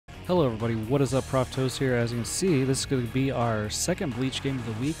Hello everybody, what is up? Prof Toast here. As you can see, this is going to be our second Bleach game of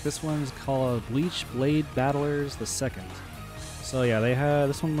the week. This one's called Bleach Blade Battlers the Second. So yeah,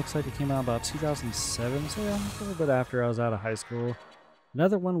 this one looks like it came out about 2007, so yeah, a little bit after I was out of high school.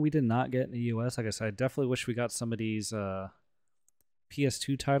 Another one we did not get in the US. Like I said, I definitely wish we got some of these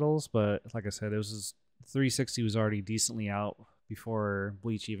PS2 titles, but like I said, 360 was already decently out before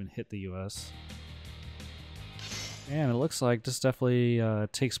Bleach even hit the US. And it looks like this definitely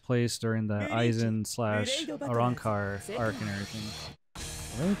takes place during the Aizen / Arrancar arc and everything.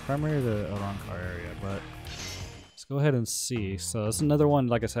 Maybe primarily the Arrancar area, but let's go ahead and see. So it's another one,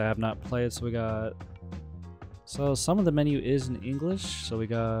 like I said, I have not played. So some of the menu is in English. So we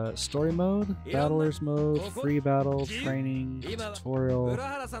got story mode, battlers mode, free battle, training, tutorial,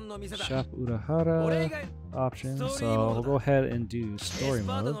 shop Urahara options. So we'll go ahead and do story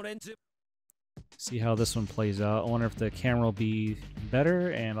mode. See how this one plays out. I wonder if the camera will be better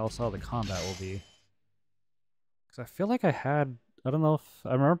and also how the combat will be. Because I feel like I don't know if,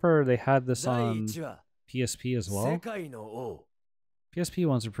 I remember they had this on PSP as well. PSP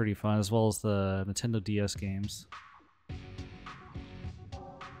ones are pretty fun, as well as the Nintendo DS games.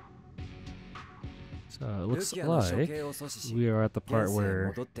 So it looks like we are at the part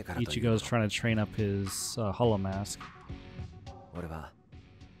where Ichigo is trying to train up his Hollow Mask.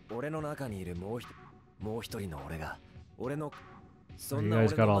 You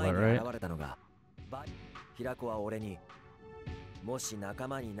guys got all that, right?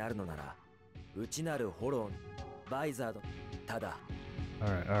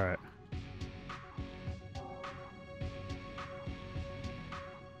 Alright.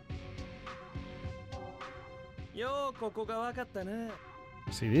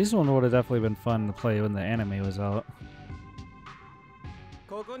 See, these ones would have definitely been fun to play when the anime was out.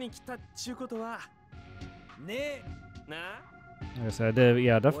 Like I said, I did,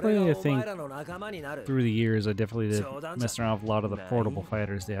 yeah, definitely. I think through the years, I definitely did mess around with a lot of the portable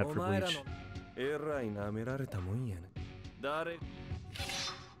fighters they had for Bleach. Alright,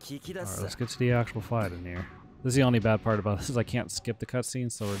 let's get to the actual fight in here. This is the only bad part about this is I can't skip the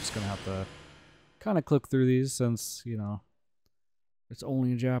cutscenes, so we're just gonna have to kind of click through these since, you know, it's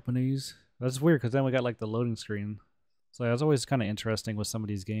only in Japanese. That's weird because then we got like the loading screen. So yeah, it's always kind of interesting with some of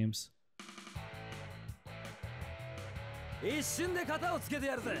these games. Alright,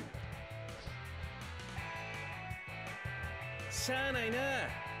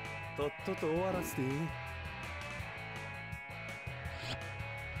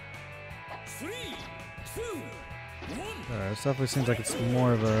 it definitely seems like it's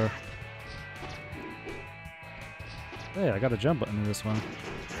more of a... Hey, I got a jump button in this one.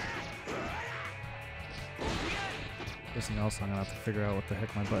 Anything else, I'm gonna have to figure out what the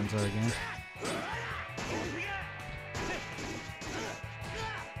heck my buttons are again.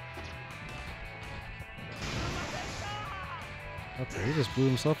 Okay, he just blew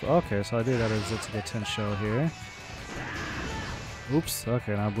himself. Okay, so I do that as it's a potential here. Oops,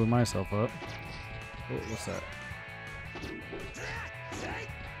 okay, now I blew myself up. Oh, what's that?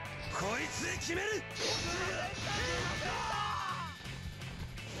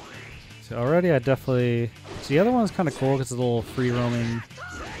 So already I definitely... So the other one's kind of cool because it's a little free roaming,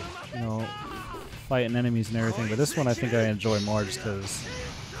 you know, fighting enemies and everything. But this one I think I enjoy more just because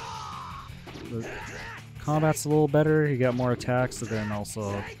the combat's a little better. You got more attacks, but then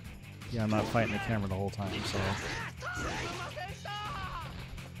also, yeah, I'm not fighting the camera the whole time. So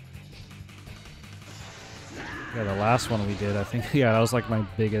yeah, the last one we did, I think, yeah, that was like my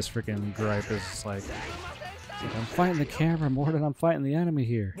biggest freaking gripe. Is just like I'm fighting the camera more than I'm fighting the enemy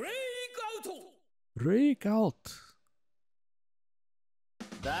here. Break out!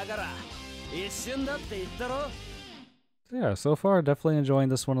 Yeah, so far definitely enjoying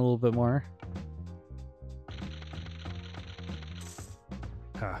this one a little bit more.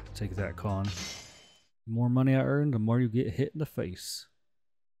 Ha, take that, Con. The more money I earn, the more you get hit in the face.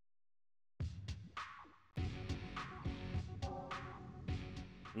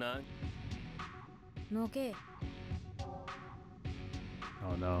 Okay.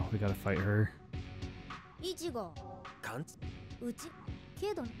 Oh no, we gotta fight her. Ichigo.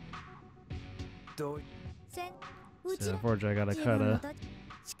 So unfortunately, I gotta kinda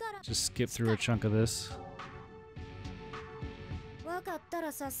just skip through a chunk of this.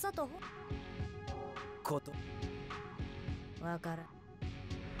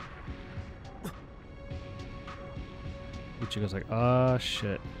 Ichigo's like, ah,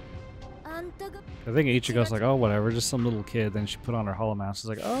 shit. I think Ichigo's like, oh, whatever, just some little kid. Then she put on her Hollow Mask. She's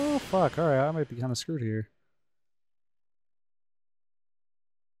like, oh, fuck, alright, I might be kind of screwed here.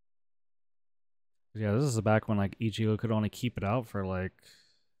 Yeah, this is back when like Ichigo could only keep it out for like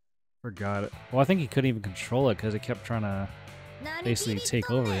Forgot it. Well, I think he couldn't even control it because it kept trying to basically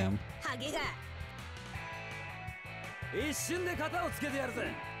take over him.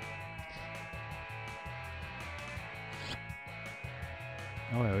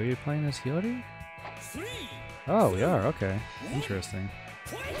 Oh, wait, are you playing as Hiyori? Oh, we are. Okay. Interesting.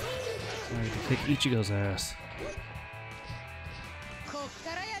 I can kick Ichigo's ass.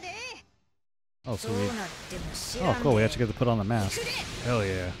 Oh, sweet. Oh, cool. We actually get to put on the mask. Hell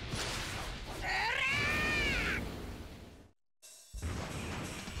yeah.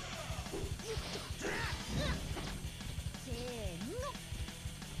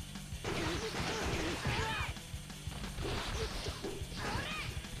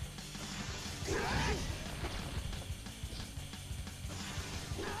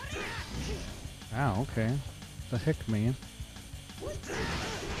 Wow, okay. The heck, man?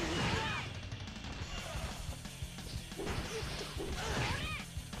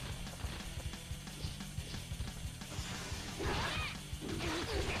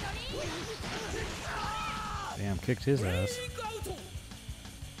 Damn, kicked his ass.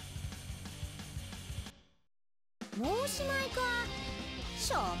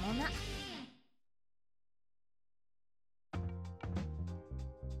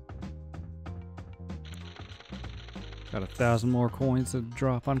 Got 1,000 more coins to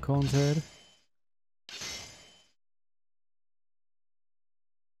drop on Kone's head.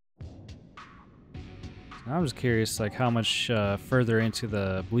 I'm just curious, like, how much further into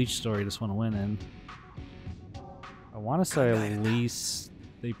the Bleach story this one went in. I want to say at least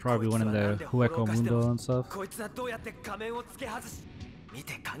they probably went into Hueco Mundo and stuff. But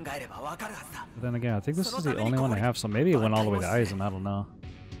then again, I think this is the only one I have, so maybe it went all the way to Aizen, I don't know.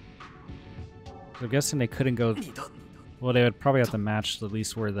 So I'm guessing they couldn't go... Well, they would probably have to match at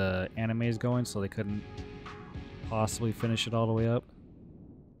least where the anime is going, so they couldn't possibly finish it all the way up.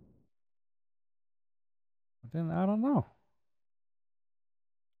 But then, I don't know.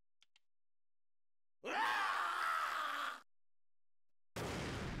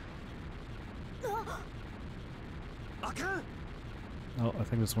 Oh, I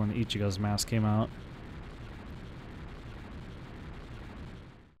think this is when Ichigo's mask came out.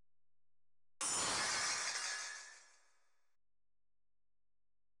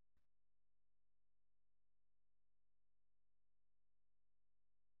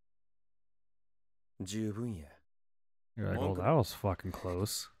 You're like, oh, that was fucking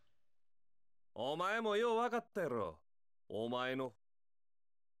close.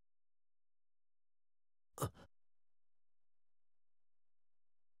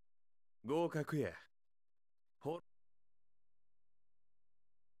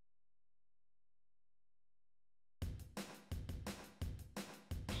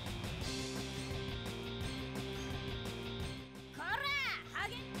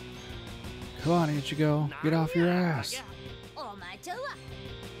 Come on, Ichigo, get off your ass. So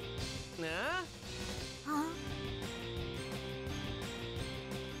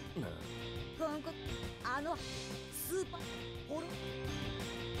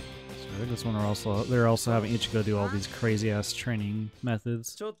I think this one they're also having Ichigo do all these crazy ass training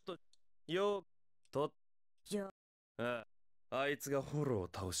methods.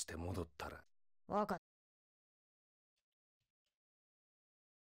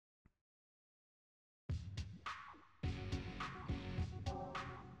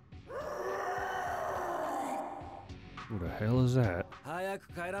 Who the hell is that?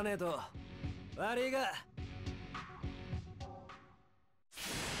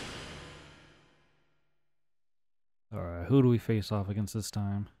 Alright, who do we face off against this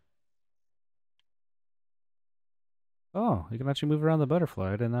time? Oh, you can actually move around the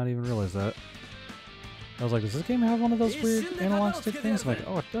butterfly. I did not even realize that. I was like, does this game have one of those weird analog stick things? I'm like,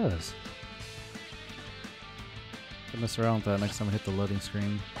 oh, it does. I'll mess around with that next time I hit the loading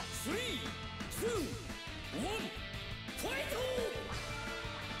screen. 3, 2, 1, fight!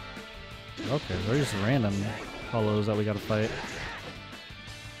 Okay, they're just random hollows that we gotta fight.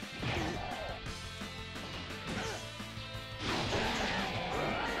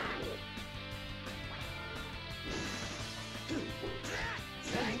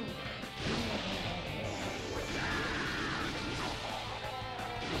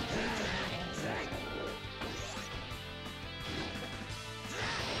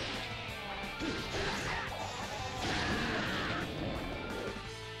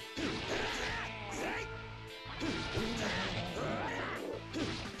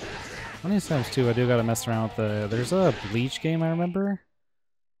 One of these times too, I do gotta mess around with the. There's a Bleach game I remember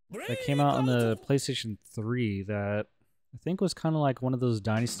that came out on the PlayStation 3 that I think was kind of like one of those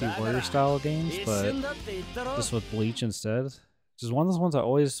Dynasty Warrior style games, but just with Bleach instead. Just one of those ones I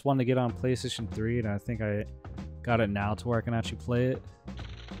always wanted to get on PlayStation 3, and I think I got it now to where I can actually play it.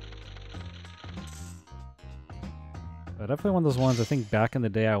 But definitely one of those ones, I think back in the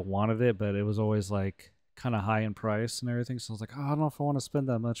day I wanted it, but it was always like kind of high in price and everything. So I was like, oh, I don't know if I want to spend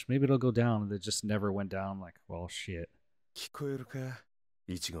that much. Maybe it'll go down. And it just never went down. I'm like, well, shit. 聞こえるか、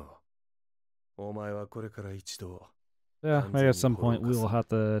イチゴ。お前はこれから一度 Yeah, maybe at some point we will have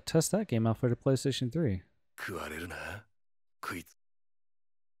to test that game out for the PlayStation 3. 食われるな。食いつ。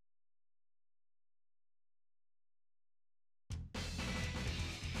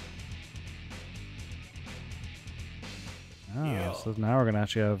Oh, so now we're gonna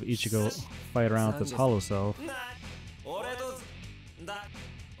actually have Ichigo fight around with his hollow self.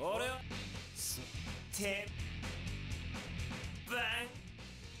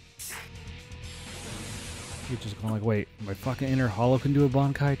 He's just going like, wait, my fucking inner hollow can do a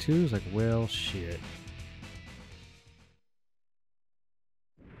Bankai too? It's like, well, shit.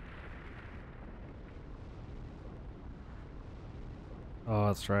 Oh,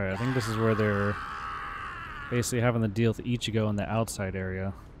 that's right. I think this is where they're basically having to deal with Ichigo in the outside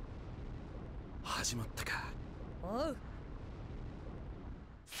area. I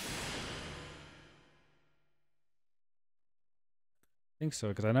think so,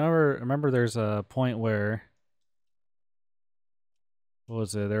 because I remember there's a point where, what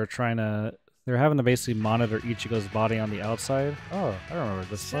was it? They're having to basically monitor Ichigo's body on the outside. Oh, I remember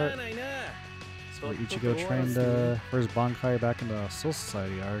this part. It's where Ichigo trained for his Bankai back in the Soul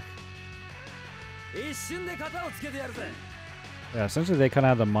Society arc. Yeah, essentially they kind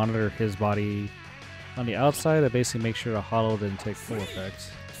of had to monitor his body on the outside to basically make sure the hollow didn't take full effect.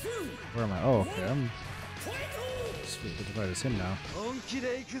 Where am I? Oh, okay, I'm... Sweet, the divide is him now.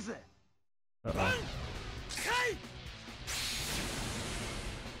 Uh-oh.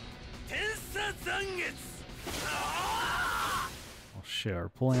 Oh shit, we're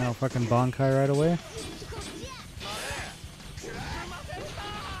pulling out fucking Bankai right away?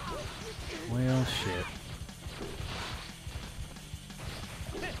 Well, shit.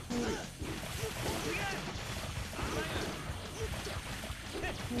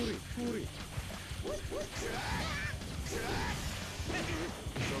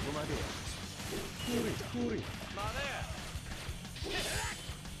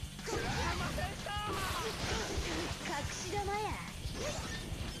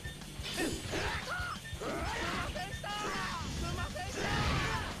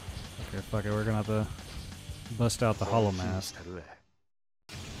 Okay, fuck it, we're gonna have to bust out the hollow mask. The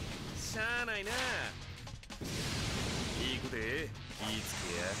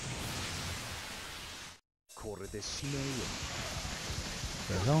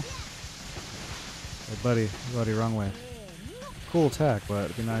hell? Hey buddy, wrong way. Cool attack, but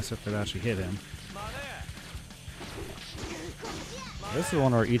it'd be nice if it actually hit him. This is the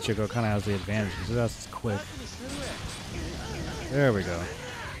one where Ichigo kind of has the advantage because that's quick. There we go.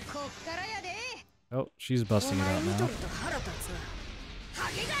 Oh, she's busting it out now.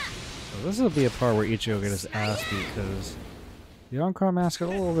 So this will be a part where Ichigo gets his ass beat because the Encore mask is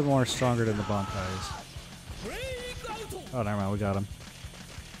a little bit more stronger than the Bankais. Oh, never mind, we got him.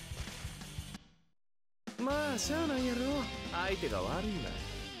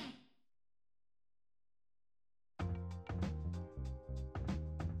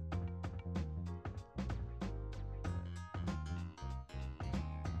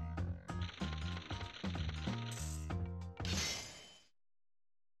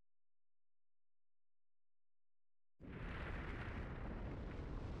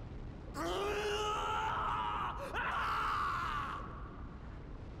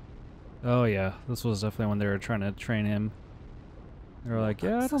 Oh yeah, this was definitely when they were trying to train him. They were like,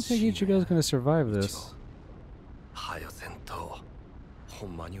 yeah, I don't think Ichigo's gonna survive this.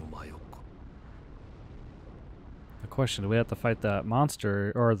 The question, do we have to fight that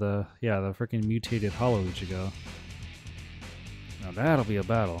monster, or the freaking mutated hollow Ichigo? Now that'll be a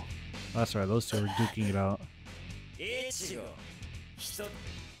battle. That's right, those two are duking it out.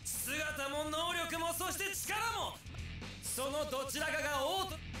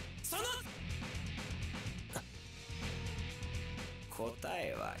 答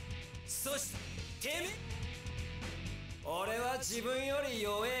えはそしててめ俺は自分より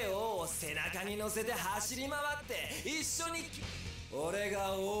弱え王を背中に乗せて走り回って一緒に俺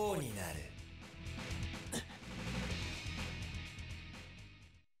が王になる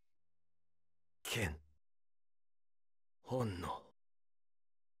剣本の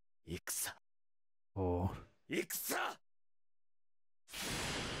戦お戦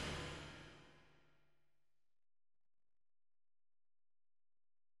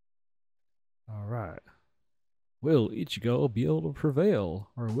Alright. Will Ichigo be able to prevail,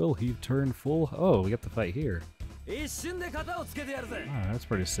 or will he turn full? Oh, we got the fight here. Alright, that's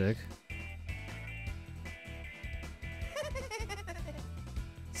pretty sick.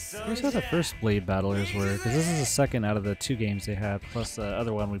 Here's how the first Blade battlers were, because this is the second out of the 2 games they had, plus the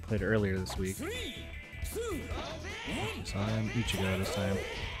other one we played earlier this week. So I am Ichigo this time.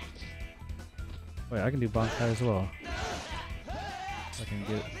 Wait, I can do Bankai as well. If I can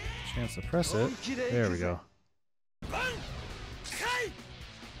get a chance to press it. There we go.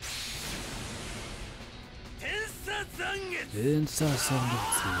 Tensa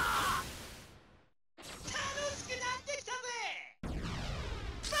Zangetsu.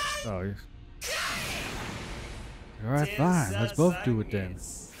 Oh, you're... Alright, fine. Let's both do it then.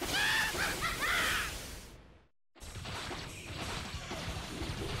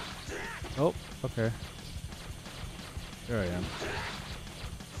 Oh, okay. There I am.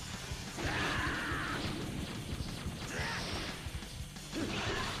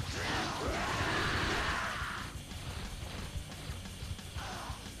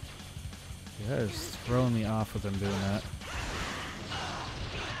 Yeah, it's throwing me off with them doing that.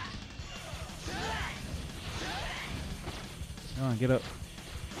 Come on, get up.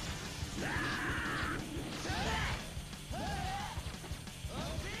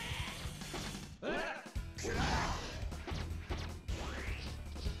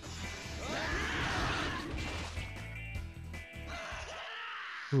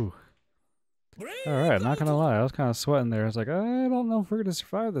 Ooh. Alright, not gonna lie, I was kind of sweating there. I was like, I don't know if we're gonna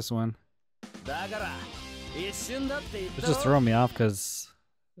survive this one. It's just throwing me off because,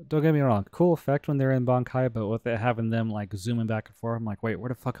 don't get me wrong, cool effect when they're in Bankai, but with it having them like zooming back and forth, I'm like, wait, where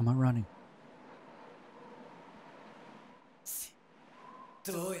the fuck am I running? Say,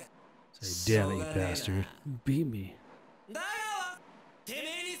 damn it, you bastard. You beat me.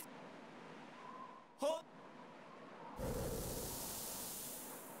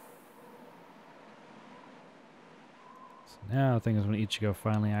 Now the thing is when Ichigo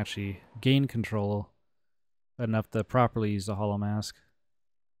finally actually gained control enough to properly use the Hollow Mask.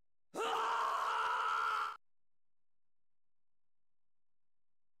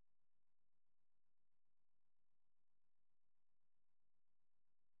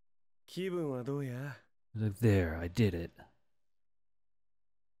 Like, there, I did it.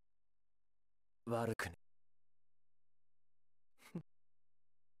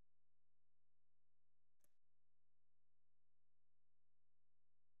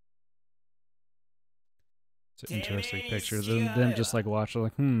 It's an interesting picture. Them just like watching,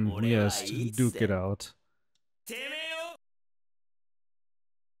 like, yes, duke it out.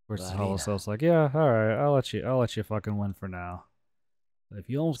 Versus Hollow Cell's like, yeah, alright, I'll let you fucking win for now. But if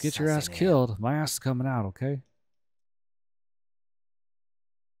you almost get your ass killed, my ass is coming out, okay?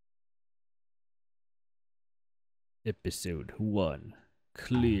 Episode 1.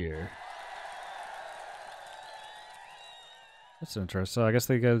 Clear. That's interesting. So I guess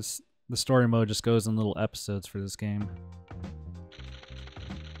the story mode just goes in little episodes for this game.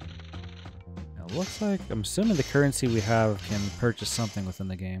 Now, it looks like, I'm assuming the currency we have can purchase something within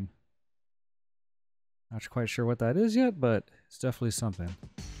the game. Not quite sure what that is yet, but it's definitely something.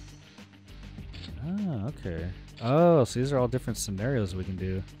 Ah, okay. Oh, so these are all different scenarios we can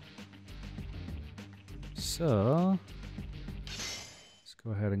do. So, let's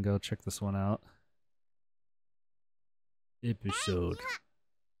go ahead and go check this one out. Episode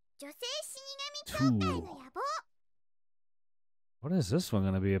 2. What is this one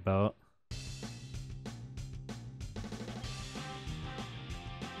going to be about?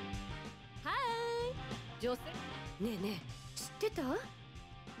 Hi! ねえねえ、知ってた？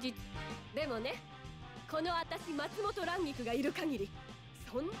でもね、この私松本蘭菊がいる限り、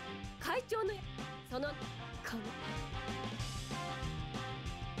そん会長のそのかも。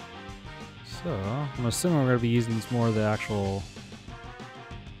So, I'm assuming we're going to be using more of the actual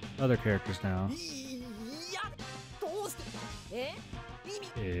other characters now.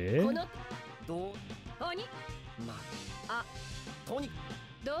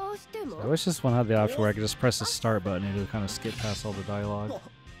 I wish this one had the option where I could just press the start button and it would kind of skip past all the dialogue.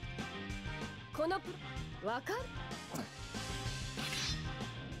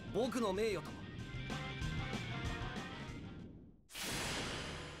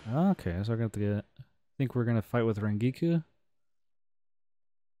 Okay, so we're going to get... I think we're going to fight with Rengiku.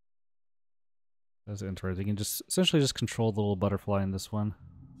 That's interesting. You can just essentially just control the little butterfly in this one.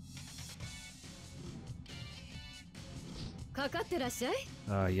 Yes,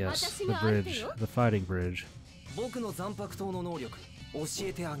 the bridge. The fighting bridge. Remember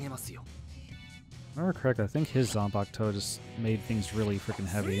correct, I think his Zanpakuto just made things really freaking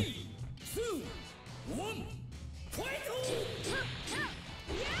heavy.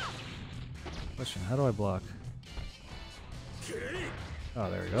 Question, how do I block?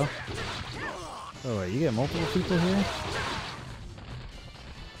 Oh, there we go. Oh wait, you get multiple people here?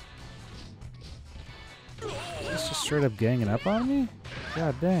 Is just straight up ganging up on me?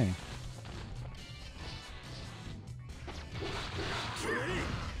 God dang.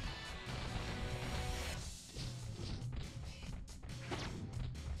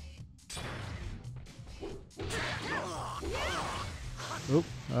 Oop,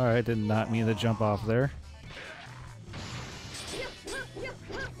 alright, did not mean to jump off there.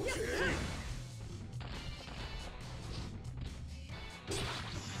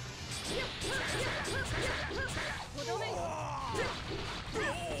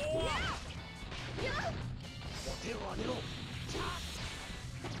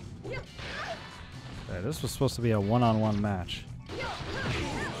 Okay, this was supposed to be a one-on-one match.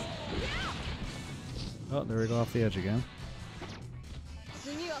 Oh, there we go off the edge again.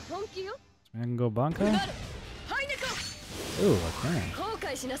 I can go Bankai? Ooh, I can.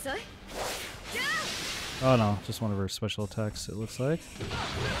 Oh no, just one of her special attacks, it looks like.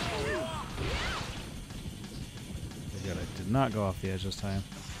 Good, I did not go off the edge this time.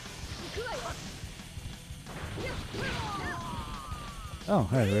 Oh,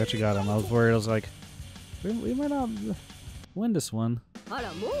 hey, we actually got him. I was worried, I was like, we might not win this one. But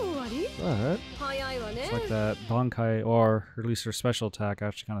it's like that Bankai, or at least her special attack,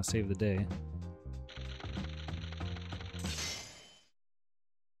 actually kind of saved the day.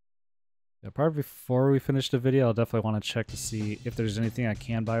 Yeah, probably before we finish the video, I'll definitely want to check to see if there's anything I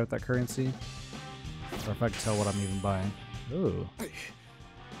can buy with that currency. Or if I can tell what I'm even buying. Ooh.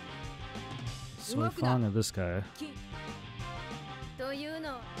 Suifang of this guy.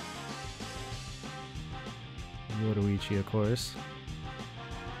 Yoruichi, of course.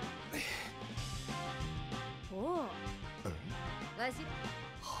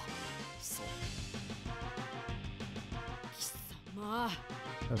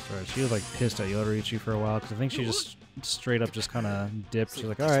 That's right, she was like pissed at Yoruichi for a while because I think she just straight up just kind of dipped. She's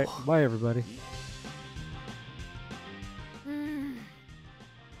like, alright, bye everybody.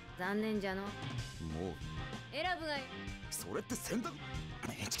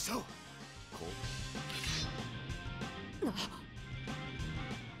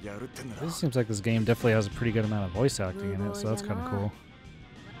 This seems like this game definitely has a pretty good amount of voice acting in it, so that's kind of cool.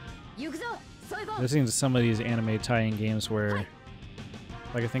 This seems some of these anime tie-in games where,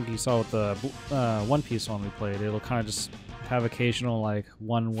 like I think you saw with the One Piece one we played, it'll kind of just have occasional like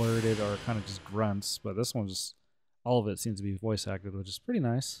one-worded or kind of just grunts, but this one just, all of it seems to be voice acted, which is pretty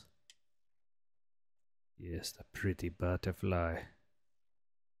nice. Yes, the pretty butterfly.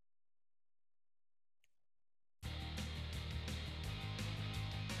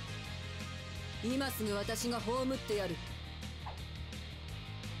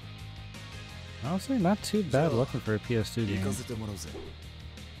 Honestly, not too bad looking for a PS2 game.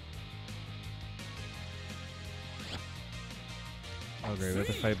 Oh great, we have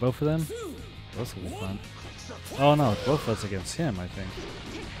to fight both of them? This will be fun. Oh no, both of us against him, I think.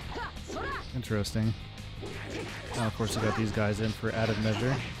 Interesting. Now of course we got these guys in for added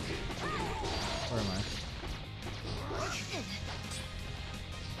measure. Where am I?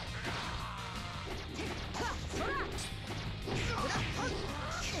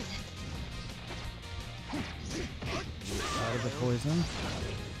 Out of the poison.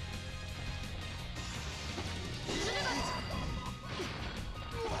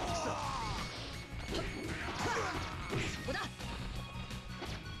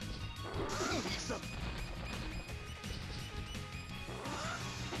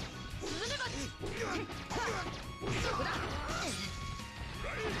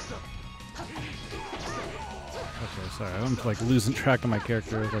 Okay, sorry, I'm like losing track of my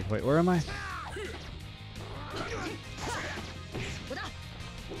character. I was like, wait, where am I?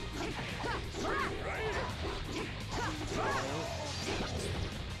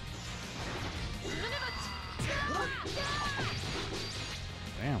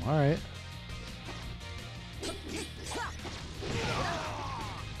 Damn, alright.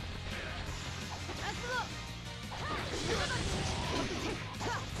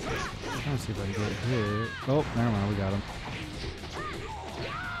 Let's see if I can get here. Oh, never mind, we got him.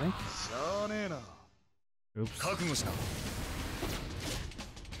 I think. Oops. So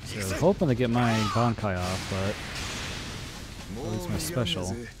I was hoping to get my Bankai off, but at least my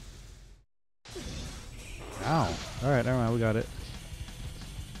special. Ow. Alright, never mind, we got it.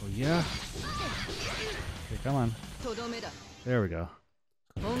 Oh yeah. Okay, come on. There we go.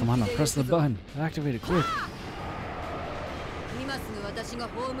 Come on now, press the button. Activate it quick.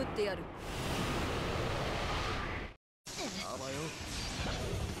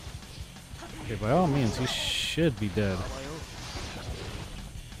 Okay, by all means, he should be dead.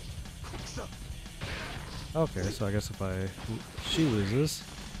 Okay, so I guess if she loses.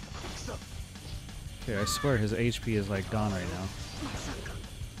 Okay, I swear his HP is like gone right now.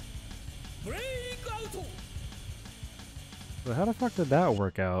 But how the fuck did that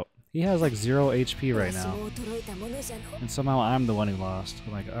work out? He has like 0 HP right now. And somehow I'm the one who lost.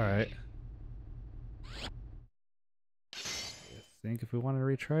 I'm like, alright. I think if we want to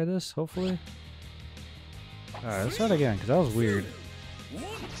retry this, hopefully. Alright, let's start again, because that was weird.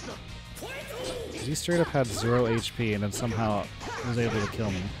 He straight up had 0 HP and then somehow was able to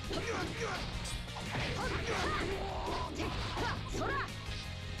kill me.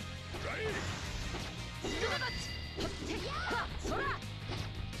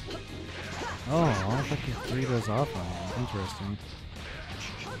 Oh, I don't think he 3 does off on him. Interesting.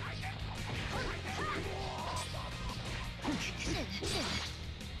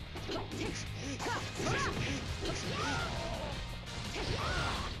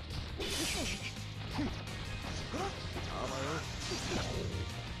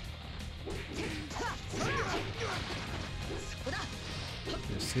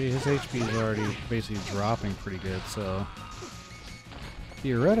 You see, his HP is already basically dropping pretty good, so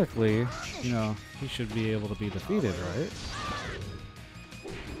theoretically, you know, he should be able to be defeated, right?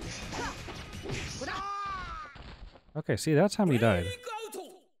 Okay, see, that time he died.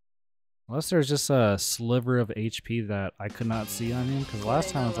 Unless there's just a sliver of HP that I could not see on him, because last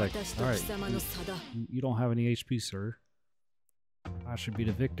time I was like, alright, you don't have any HP, sir. I should be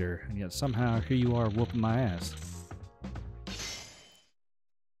the victor, and yet somehow here you are whooping my ass.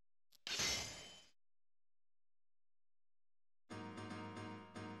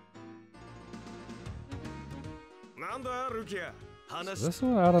 So this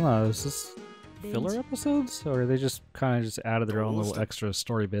one, I don't know, is this filler episodes? Or are they just kind of just added their own little extra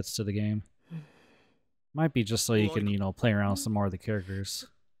story bits to the game? Might be just so you can, you know, play around with some more of the characters.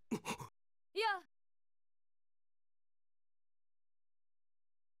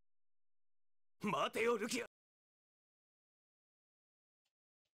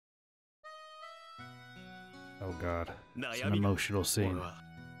 Oh god, it's an emotional scene.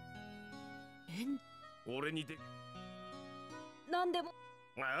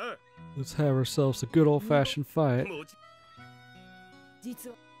 Let's have ourselves a good old-fashioned fight.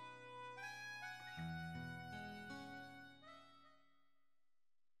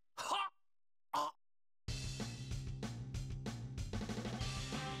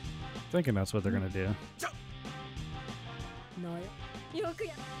 Thinking that's what they're gonna do.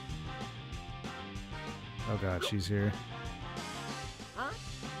 Oh god, she's here.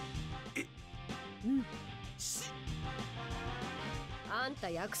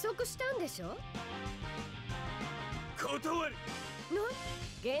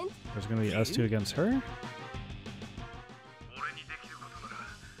 There's gonna be us two against her?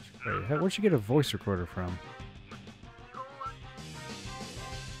 Wait, where'd you get a voice recorder from?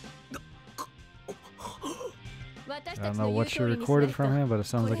 I don't know what you recorded from him, but it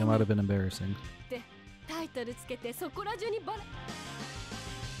sounds like it might have been embarrassing.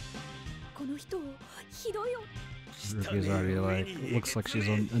 Ruki's already like, looks like she's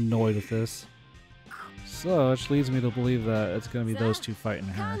annoyed with this. So, which leads me to believe that it's gonna be those two fighting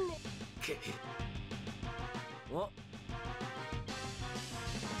her.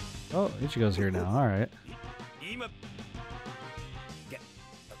 Oh, Ichigo's here now, alright.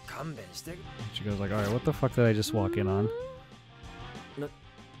 Ichigo's like, alright, what the fuck did I just walk in on?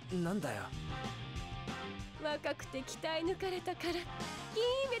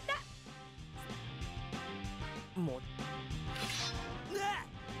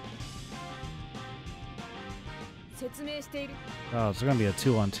 Oh, it's gonna be a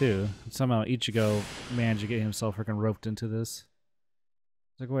 2-on-2. Somehow Ichigo managed to get himself freaking roped into this.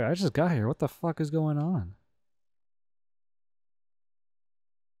 It's like, wait, I just got here. What the fuck is going on?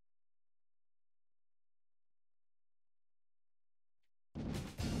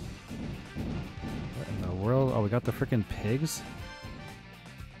 What in the world? Oh, we got the freaking pigs?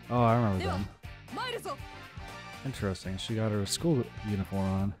 Oh, I remember them. Interesting. She got her school uniform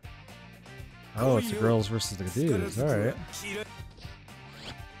on. Oh, it's the girls versus the dudes. Alright.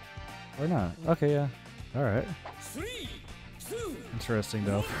 Or not. Okay, yeah. Alright. Interesting,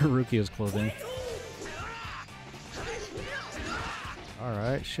 though, for Rukia's clothing.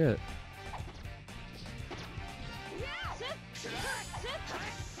 Alright, shit.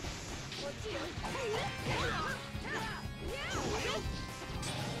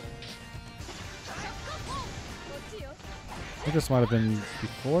 I think this might have been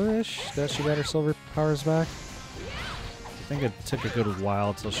before-ish that she got her silver powers back. think it took a good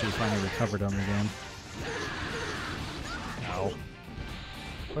while till she finally recovered them again. Ow.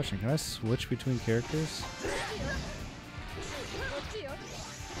 Question, can I switch between characters?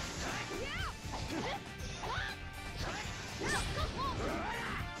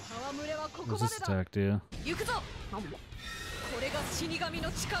 What does this attack do?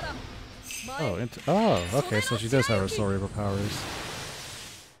 Oh, okay, so she does have her Soul Reaper powers.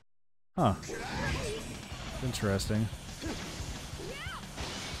 Huh. Interesting.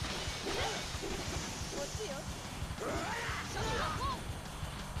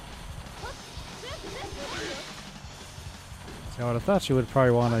 See, I would have thought she would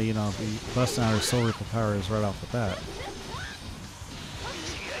probably want to, you know, be busting out her Soul Reaper powers right off the bat.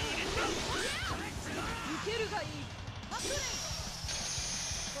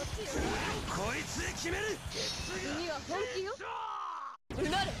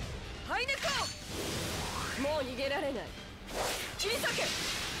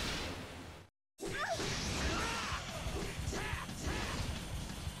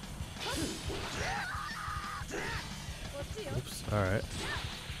 Oops, alright.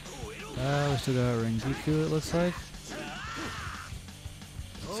 We still got Rengiku, it looks like.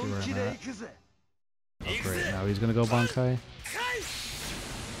 Let's see where I'm at. Oh, great, now he's gonna go Bankai.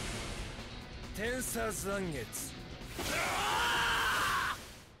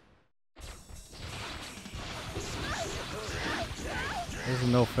 This is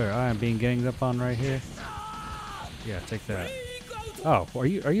no fair. I am being ganged up on right here. Yeah, take that. Oh, are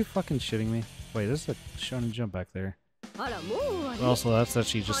you fucking shitting me? Wait, there's a Shonen Jump back there. Also, that's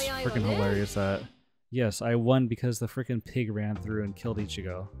actually just freaking hilarious that, yes, I won because the freaking pig ran through and killed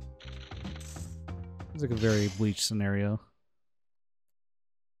Ichigo. It's like a very Bleach scenario.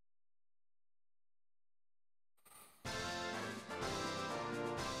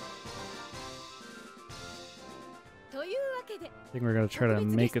 I think we're going to try to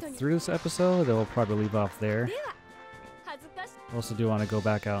make it through this episode, then we'll probably leave off there. I also do want to go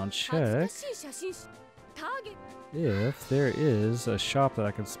back out and check if there is a shop that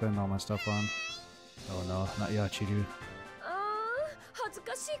I can spend all my stuff on. Oh no, not Yachiru.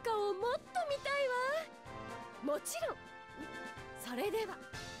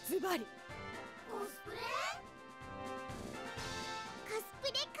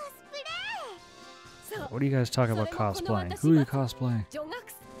 What are you guys talking about cosplaying? Who are you cosplaying?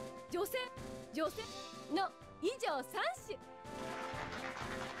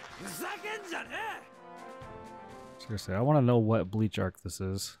 Seriously, I want to know what Bleach arc this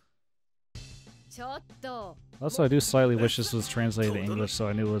is. Also, I do slightly wish this was translated to English so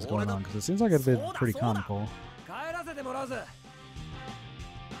I knew what was going on, because it seems like it'd been pretty comical.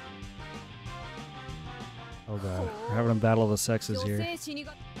 Oh god, we're having a battle of the sexes here.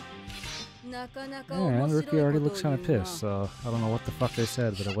 And Rookie already looks kind of pissed, so I don't know what the fuck they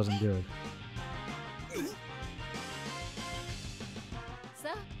said, but it wasn't good.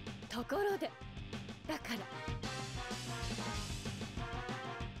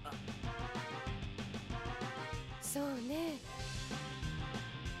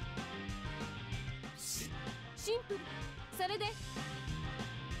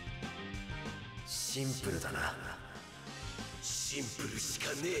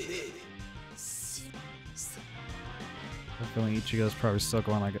 I'm feeling Ichigo's probably still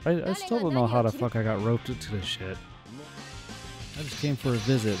going like, I still don't know how the fuck I got roped into this shit. I just came for a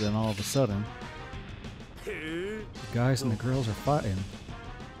visit, then all of a sudden, the guys and the girls are fighting.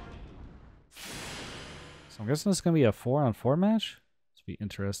 So I'm guessing this is going to be a 4-on-4 match? This will be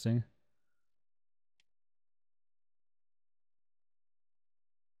interesting.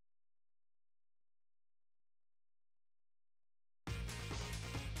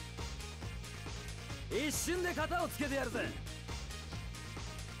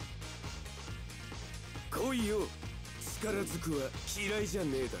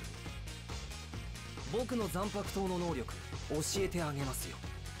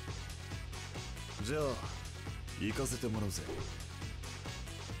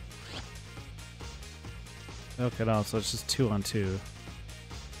 Okay, no, so it's just 2-on-2.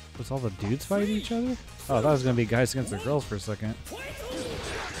 Was all the dudes fighting each other? Oh, I thought it was gonna be guys against the girls for a second.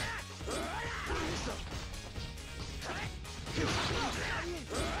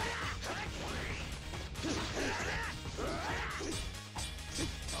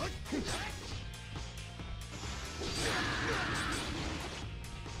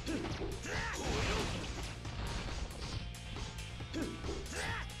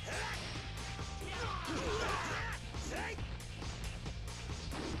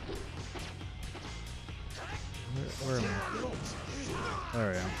 Where am I?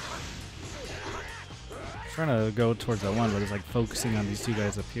 There I am. Trying to go towards that one, but it's like focusing on these two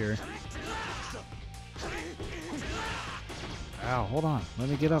guys up here. Ow, hold on. Let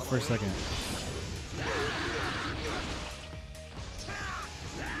me get up for a second.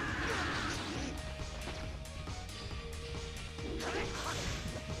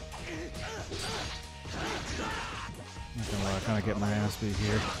 Not gonna lie, I kind of get my ass beat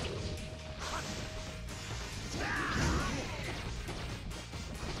here.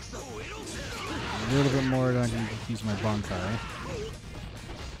 A little bit more, then I can use my Bankai.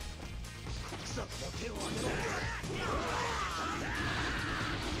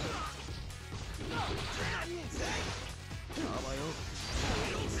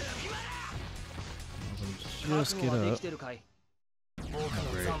 Just get up. Oh,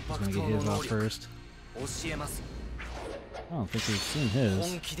 great. He's gonna get his off first. I don't think we've seen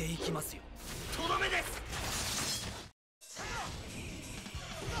his.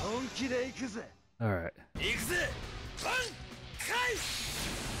 Alright.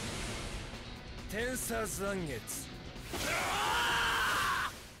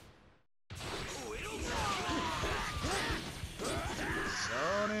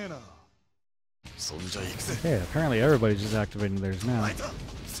 Okay, apparently everybody's just activating theirs now.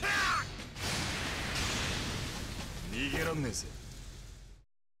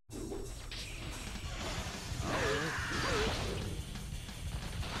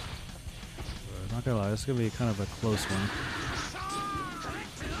 Not gonna lie, this is gonna be kind of a close one.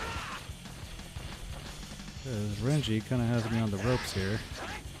 Because Renji kind of has me on the ropes here.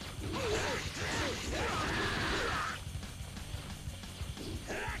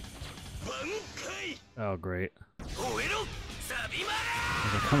 Oh, great. Okay,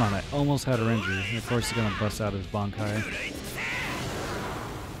 come on, I almost had a Renji. And of course he's gonna bust out his Bankai.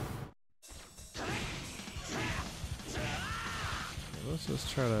 Let's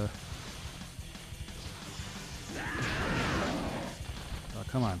just try to... Oh,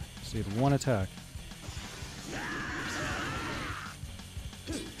 come on. Just need one attack.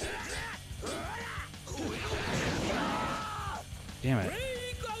 Damn it.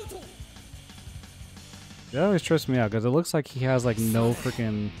 That always trips me out because it looks like he has like no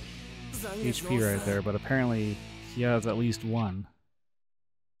freaking HP right there, but apparently he has at least one.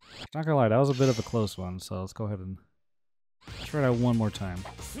 Not gonna lie, that was a bit of a close one, so let's go ahead and try it out one more time.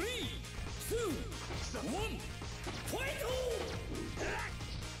 3, 2, 1, fight!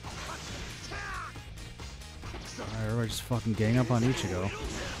 Alright, everybody just fucking gang up on Ichigo.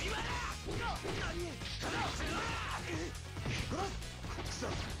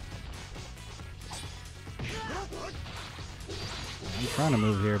 I'm trying to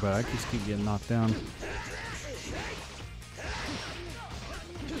move here, but I just keep getting knocked down.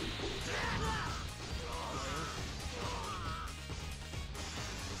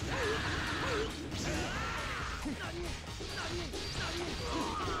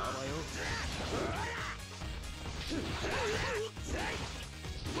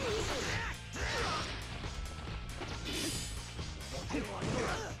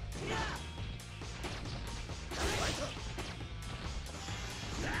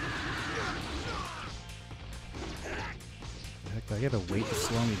 Heck, I gotta wait to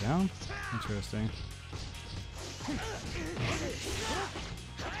slow me down? Interesting.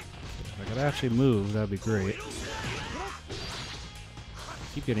 If I could actually move, that'd be great.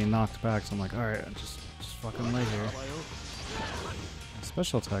 I keep getting knocked back, so I'm like, alright, just fucking lay here. My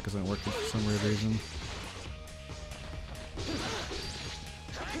special attack isn't working for some weird reason.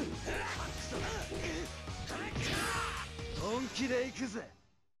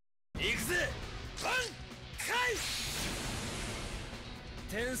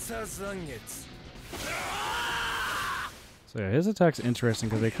 So yeah, his attack's interesting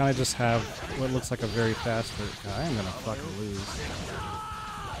because they kind of just have what looks like a very fast hurt guy. I'm gonna fucking lose.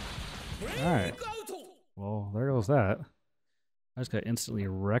 Alright. Well, there goes that. I just got instantly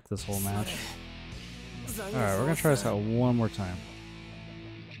wrecked this whole match. Alright, we're gonna try this out one more time.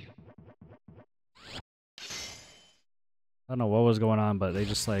 I don't know what was going on, but they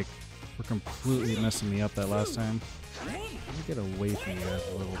just like were completely messing me up that last time. Let me get away from you guys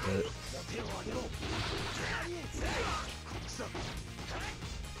a little bit.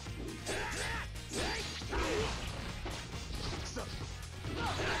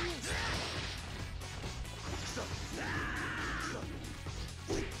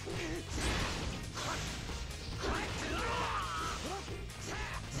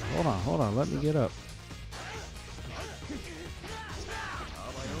 Hold on, let me get up.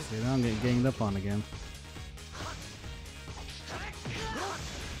 See, now I'm getting ganged up on again.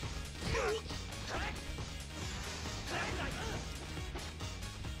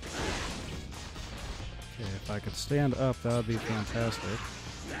 Okay, I could stand up, that would be fantastic.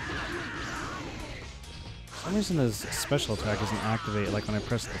 For some reason his special attack doesn't activate like when I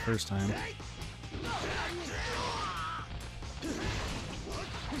pressed it the first time.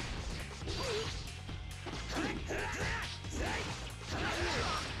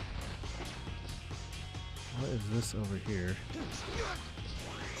 What is this over here? I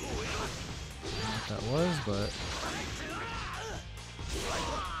don't know what that was, but...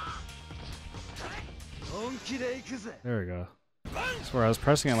 There we go. That's where I was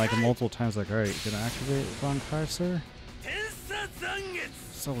pressing it like multiple times, like, alright, you gonna activate Bonfire, sir?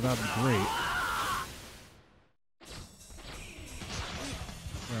 So that'd be great.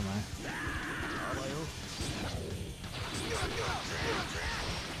 Where am I?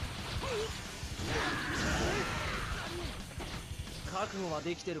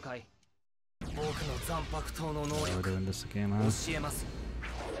 Oh, we're doing this again, huh?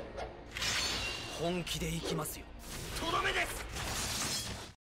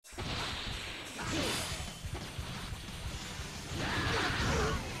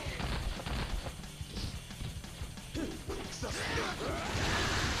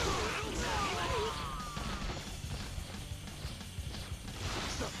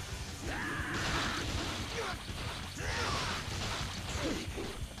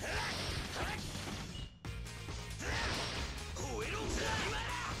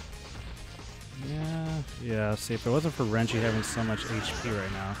 Yeah, see, if it wasn't for Renji having so much HP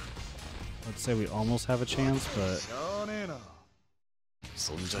right now, let's say we almost have a chance, but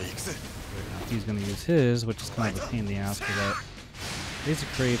he's gonna use his, which is kind of a pain in the ass for that.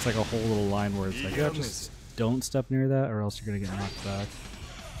 Basically creates like a whole little line where it's like, yeah, just don't step near that or else you're gonna get knocked back.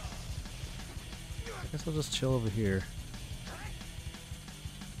 I guess I'll just chill over here.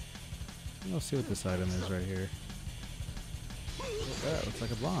 Let's see what this item is right here. What's that? Looks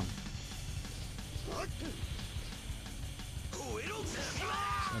like a bomb.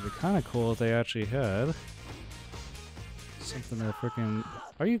 It'd be kind of cool if they actually had something that freaking...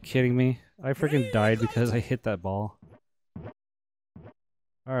 Are you kidding me? I freaking died because I hit that ball.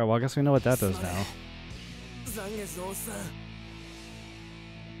 Alright, well I guess we know what that does now.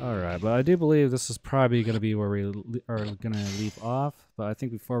 Alright, but I do believe this is probably going to be where we are going to leave off. But I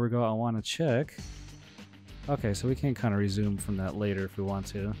think before we go, I want to check. Okay, so we can kind of resume from that later if we want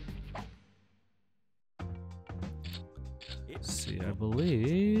to. Let's see, I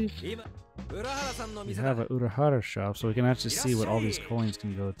believe we have an Urahara shop, so we can actually see what all these coins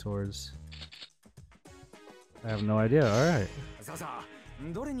can go towards. I have no idea, alright.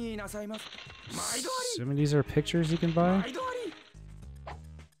 Assuming these are pictures you can buy?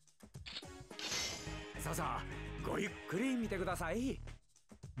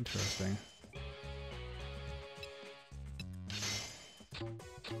 Interesting.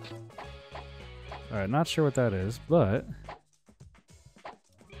 Alright, not sure what that is, but...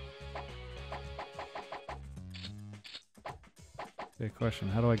 Good question,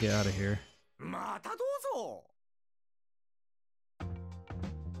 how do I get out of here?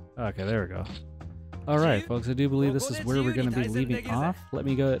 Okay, there we go. Alright, folks, I do believe this is where we're going to be leaving off. Let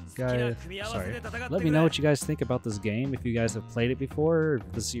me know what you guys think about this game, if you guys have played it before, or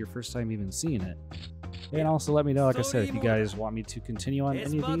if this is your first time even seeing it. And also let me know, like I said, if you guys want me to continue on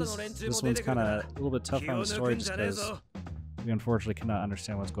any of these. This one's kind of a little bit tough on the story just because we unfortunately cannot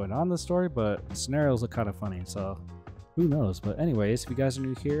understand what's going on in the story, but the scenarios look kind of funny, so who knows. But anyways, if you guys are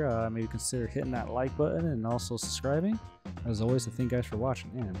new here, maybe consider hitting that like button and also subscribing. As always, I thank you guys for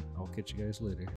watching, and I'll catch you guys later.